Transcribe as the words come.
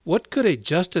What could a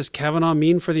Justice Kavanaugh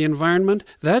mean for the environment?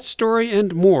 That story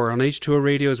and more on H2O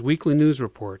Radio's weekly news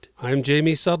report. I'm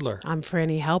Jamie Sudler. I'm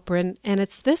Franny Halperin, and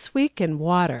it's This Week in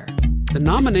Water. The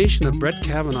nomination of Brett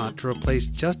Kavanaugh to replace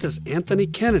Justice Anthony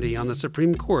Kennedy on the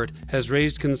Supreme Court has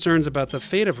raised concerns about the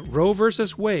fate of Roe v.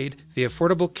 Wade, the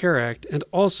Affordable Care Act, and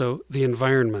also the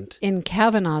environment. In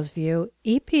Kavanaugh's view,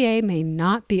 EPA may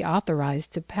not be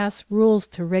authorized to pass rules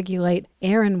to regulate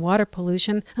air and water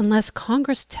pollution unless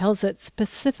Congress tells it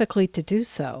specifically to do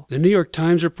so. The New York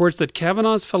Times reports that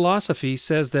Kavanaugh's philosophy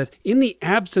says that in the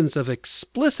absence of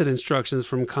explicit instructions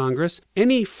from Congress,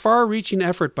 any far-reaching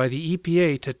effort by the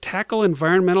EPA to tackle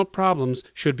environmental problems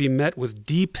should be met with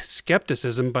deep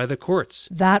skepticism by the courts.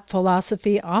 That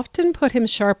philosophy often put him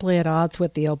sharply at odds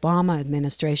with the Obama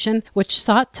administration, which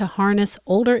sought to harness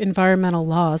older environmental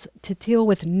laws to deal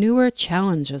with newer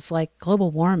challenges like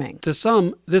global warming. To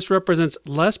some, this represents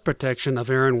less protection of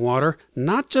air and water,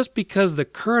 not just because the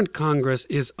current Congress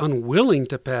is unwilling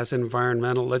to pass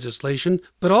environmental legislation,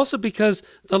 but also because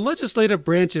the legislative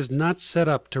branch is not set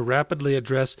up to rapidly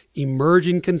address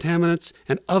emerging contaminants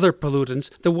and other pollutants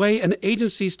the way an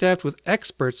agency staffed with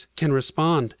experts can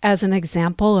respond. As an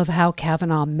example of how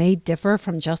Kavanaugh may differ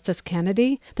from Justice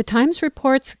Kennedy, the Times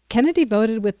reports Kennedy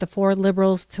voted with the 4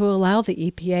 liberals to allow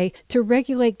the EPA to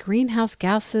regulate greenhouse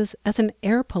gases as an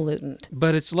air pollutant.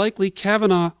 But it's likely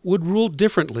Kavanaugh would rule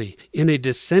differently. In a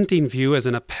dissenting view as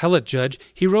an appellate judge,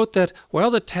 he wrote that while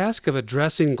the task of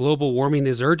addressing global warming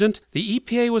is urgent, the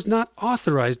EPA was not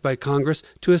authorized by Congress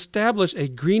to establish a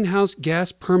greenhouse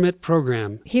gas permit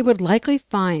program. He would likely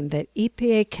find that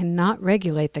EPA cannot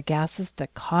regulate the gases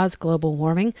that cause global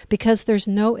warming because there's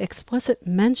no explicit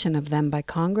mention of them by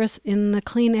Congress in the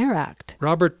Clean Air Act.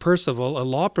 Robert Percival, a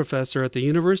law professor at the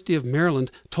University of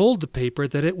Maryland, told the paper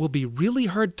that it will be really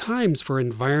hard times for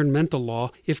environmental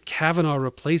law if Kavanaugh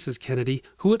replaces Kennedy,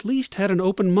 who at least had an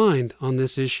open mind on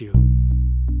this issue.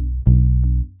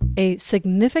 A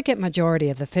significant majority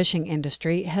of the fishing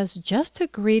industry has just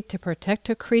agreed to protect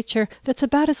a creature that's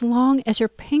about as long as your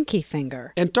pinky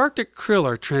finger. Antarctic krill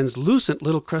are translucent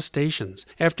little crustaceans.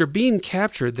 After being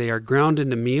captured, they are ground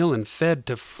into meal and fed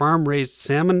to farm-raised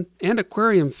salmon and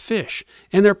aquarium fish,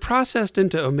 and they're processed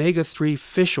into omega-3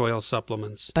 fish oil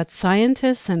supplements. But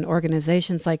scientists and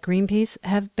organizations like Greenpeace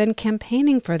have been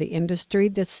campaigning for the industry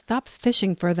to stop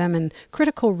fishing for them in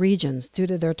critical regions due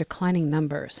to their declining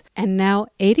numbers. And now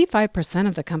 85%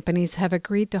 of the companies have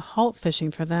agreed to halt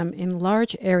fishing for them in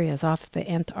large areas off the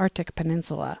Antarctic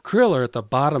Peninsula. Krill are at the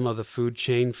bottom of the food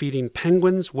chain, feeding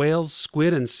penguins, whales,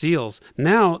 squid, and seals.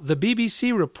 Now, the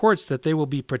BBC reports that they will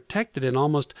be protected in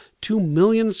almost 2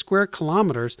 million square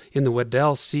kilometers in the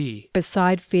Weddell Sea.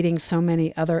 Beside feeding so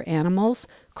many other animals,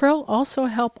 krill also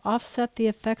help offset the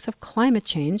effects of climate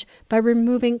change by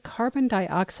removing carbon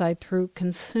dioxide through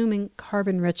consuming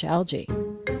carbon-rich algae.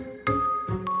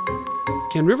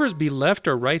 Can rivers be left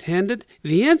or right-handed?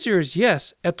 The answer is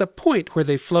yes, at the point where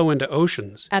they flow into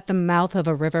oceans. At the mouth of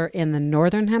a river in the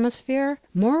northern hemisphere,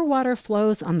 more water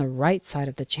flows on the right side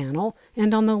of the channel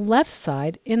and on the left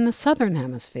side in the southern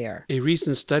hemisphere. A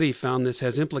recent study found this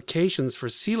has implications for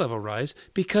sea level rise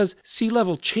because sea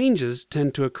level changes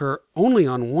tend to occur only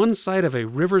on one side of a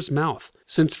river's mouth.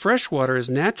 Since freshwater is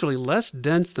naturally less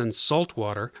dense than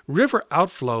saltwater, river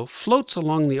outflow floats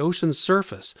along the ocean's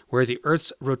surface, where the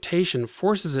Earth's rotation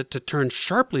forces it to turn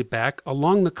sharply back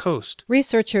along the coast.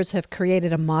 Researchers have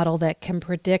created a model that can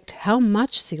predict how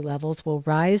much sea levels will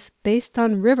rise based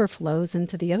on river flows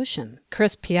into the ocean.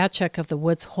 Chris Piacek of the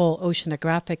Woods Hole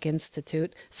Oceanographic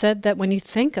Institute said that when you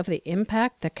think of the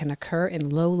impact that can occur in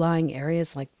low-lying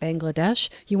areas like Bangladesh,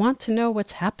 you want to know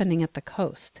what's happening at the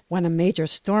coast. When a major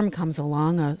storm comes along,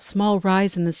 a small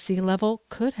rise in the sea level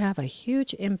could have a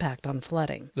huge impact on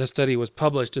flooding. The study was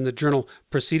published in the journal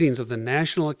Proceedings of the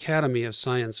National Academy of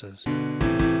Sciences.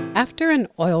 After an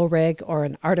oil rig or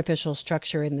an artificial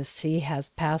structure in the sea has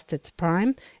passed its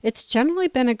prime, it's generally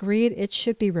been agreed it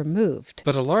should be removed.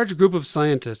 But a large group of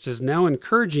scientists is now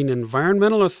encouraging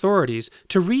environmental authorities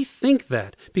to rethink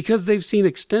that because they've seen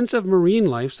extensive marine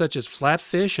life such as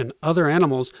flatfish and other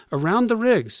animals around the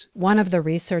rigs. One of the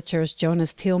researchers,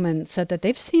 Jonas Thielman, said that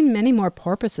they've seen many more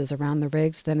porpoises around the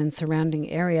rigs than in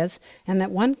surrounding areas, and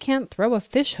that one can't throw a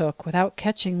fish hook without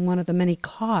catching one of the many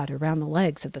cod around the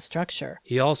legs of the structure.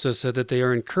 He also also said that they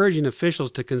are encouraging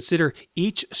officials to consider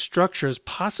each structure's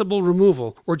possible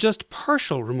removal or just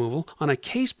partial removal on a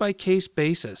case-by-case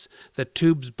basis. That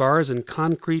tubes, bars, and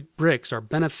concrete bricks are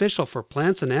beneficial for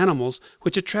plants and animals,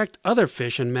 which attract other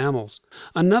fish and mammals.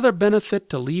 Another benefit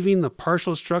to leaving the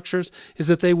partial structures is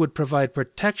that they would provide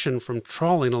protection from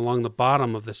trawling along the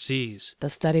bottom of the seas. The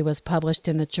study was published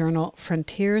in the journal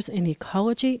Frontiers in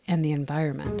Ecology and the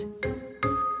Environment.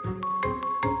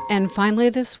 And finally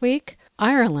this week,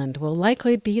 Ireland will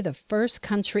likely be the first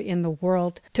country in the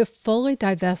world to fully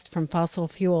divest from fossil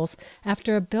fuels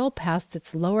after a bill passed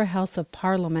its lower house of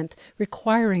parliament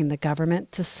requiring the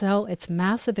government to sell its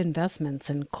massive investments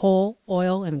in coal,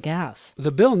 oil, and gas.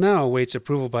 The bill now awaits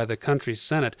approval by the country's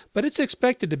Senate, but it's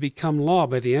expected to become law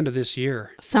by the end of this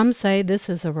year. Some say this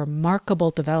is a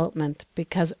remarkable development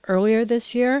because earlier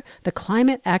this year, the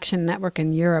Climate Action Network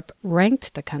in Europe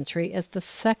ranked the country as the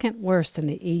second worst in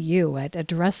the EU at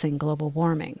addressing global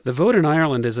warming. The vote in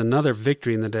Ireland is another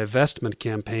victory in the divestment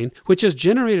campaign, which has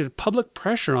generated public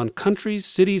pressure on countries,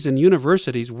 cities, and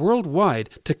universities worldwide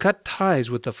to cut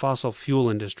ties with the fossil fuel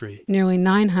industry. Nearly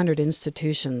 900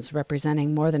 institutions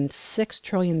representing more than $6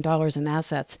 trillion in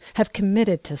assets have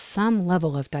committed to some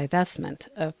level of divestment,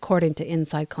 according to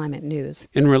Inside Climate News.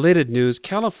 In related news,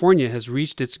 California has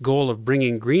reached its goal of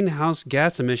bringing greenhouse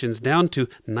gas emissions down to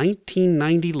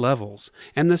 1990 levels,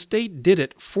 and the state did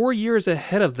it 4 years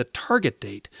ahead of the target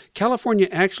date. California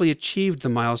actually achieved the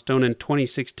milestone in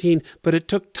 2016, but it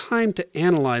took time to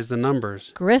analyze the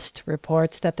numbers. GRIST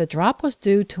reports that the drop was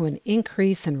due to an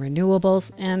increase in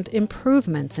renewables and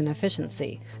improvements in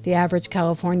efficiency. The average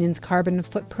Californian's carbon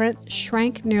footprint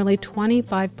shrank nearly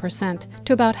 25%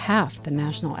 to about half the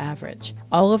national average.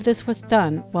 All of this was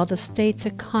done while the state's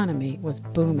economy was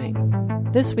booming.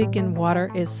 This Week in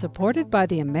Water is supported by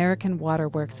the American Water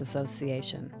Works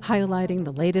Association, highlighting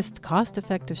the latest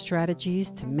cost-effective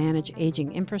strategies to manage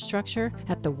aging infrastructure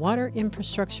at the Water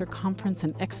Infrastructure Conference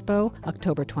and Expo,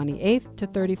 October 28th to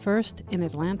 31st in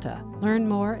Atlanta. Learn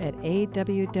more at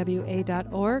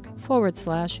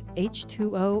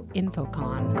awwa.org/H2O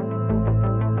Infocon.